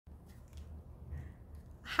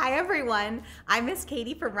Hi everyone, I'm Miss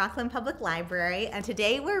Katie from Rockland Public Library, and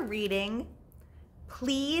today we're reading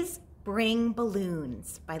Please Bring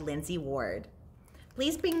Balloons by Lindsay Ward.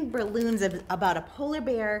 Please Bring Balloons is about a polar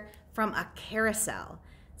bear from a carousel.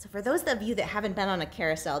 So for those of you that haven't been on a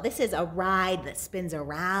carousel, this is a ride that spins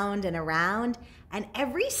around and around, and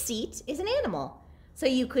every seat is an animal. So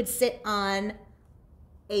you could sit on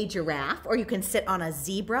a giraffe, or you can sit on a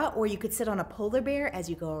zebra, or you could sit on a polar bear as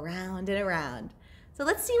you go around and around. So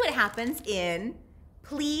let's see what happens in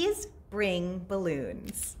Please Bring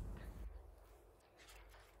Balloons.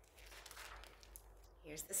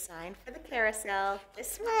 Here's the sign for the carousel.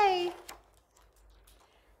 This way.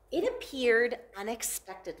 It appeared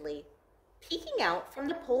unexpectedly, peeking out from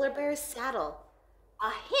the polar bear's saddle,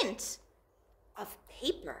 a hint of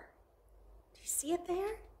paper. Do you see it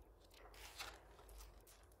there?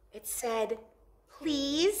 It said,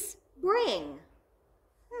 "Please bring."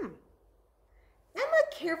 Emma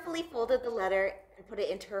carefully folded the letter and put it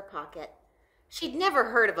into her pocket. She'd never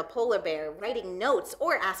heard of a polar bear writing notes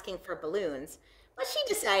or asking for balloons, but she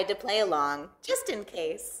decided to play along, just in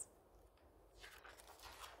case.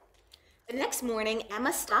 The next morning,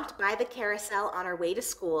 Emma stopped by the carousel on her way to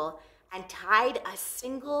school and tied a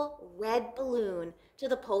single red balloon to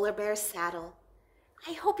the polar bear's saddle.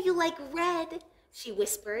 "I hope you like red," she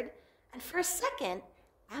whispered, and for a second,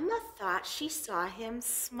 Emma thought she saw him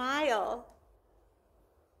smile.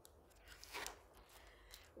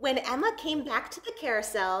 When Emma came back to the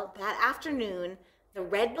carousel that afternoon, the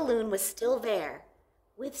red balloon was still there,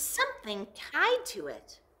 with something tied to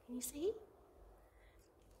it. Can you see?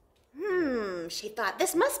 She thought,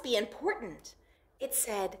 this must be important. It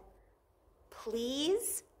said,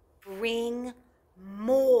 "Please bring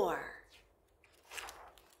more."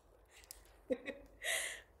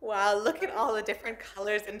 Wow, look at all the different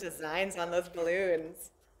colors and designs on those balloons.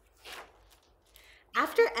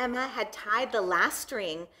 After Emma had tied the last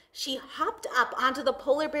string, she hopped up onto the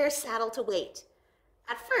polar bear's saddle to wait.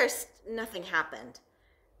 At first, nothing happened.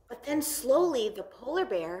 But then slowly, the polar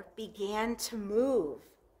bear began to move.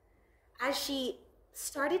 As they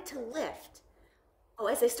started to lift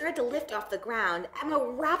off the ground, Emma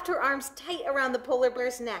wrapped her arms tight around the polar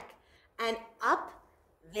bear's neck, and up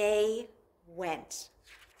they went.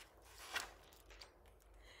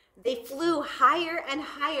 They flew higher and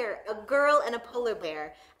higher, a girl and a polar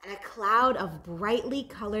bear, and a cloud of brightly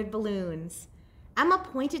colored balloons. Emma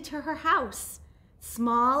pointed to her house,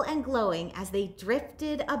 small and glowing as they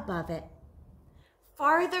drifted above it.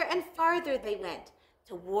 Farther and farther they went,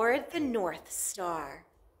 toward the North Star.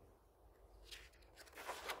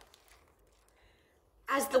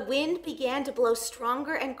 As the wind began to blow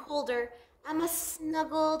stronger and colder, Emma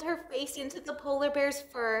snuggled her face into the polar bear's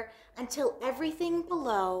fur until everything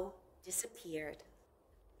below disappeared.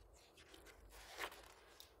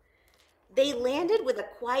 They landed with a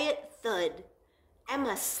quiet thud.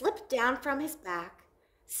 Emma slipped down from his back,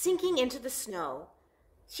 sinking into the snow.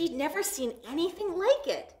 She'd never seen anything like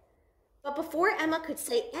it. But before Emma could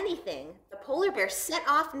say anything, the polar bear set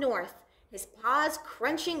off north, his paws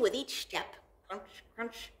crunching with each step. Crunch,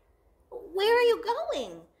 crunch. "Where are you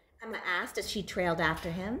going?" Emma asked as she trailed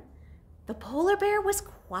after him. The polar bear was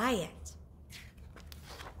quiet.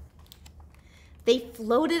 They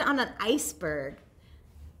floated on an iceberg,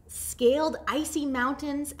 scaled icy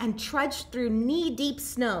mountains, and trudged through knee-deep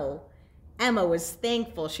snow. Emma was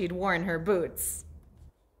thankful she'd worn her boots.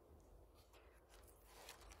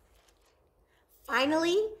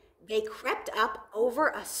 Finally, they crept up over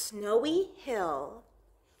a snowy hill.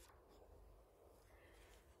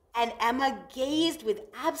 And Emma gazed with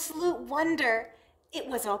absolute wonder. It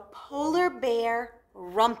was a polar bear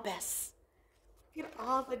rumpus. Look at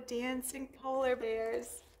all the dancing polar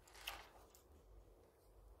bears.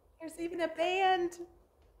 There's even a band.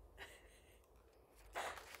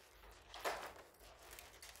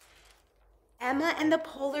 Emma and the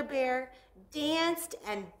polar bear danced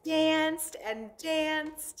and danced and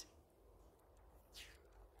danced.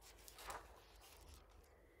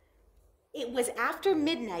 It was after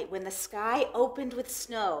midnight when the sky opened with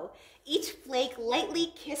snow. Each flake lightly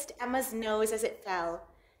kissed Emma's nose as it fell.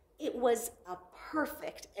 It was a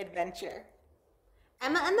perfect adventure.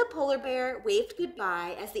 Emma and the polar bear waved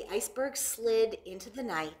goodbye as the iceberg slid into the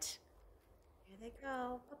night. Here they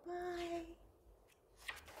go. Bye-bye.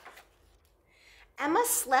 Emma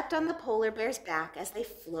slept on the polar bear's back as they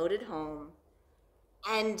floated home,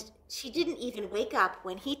 and she didn't even wake up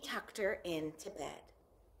when he tucked her into bed.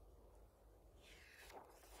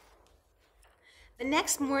 The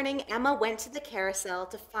next morning, Emma went to the carousel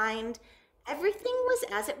to find everything was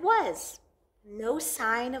as it was. No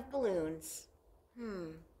sign of balloons.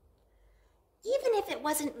 Even if it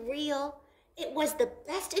wasn't real. It was the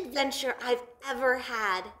best adventure I've ever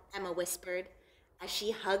had, Emma whispered as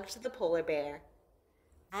she hugged the polar bear.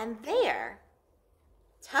 And there,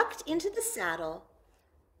 tucked into the saddle,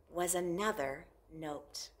 was another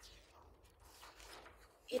note.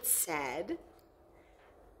 It said,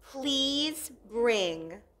 "Please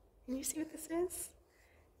bring," can you see what this is?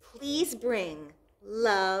 "Please bring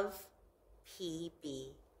love,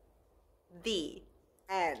 PB." The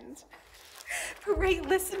end. Great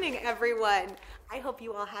listening, everyone. I hope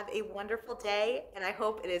you all have a wonderful day, and I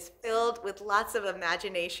hope it is filled with lots of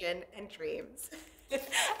imagination and dreams.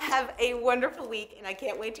 Have a wonderful week, and I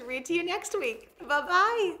can't wait to read to you next week.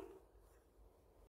 Bye-bye.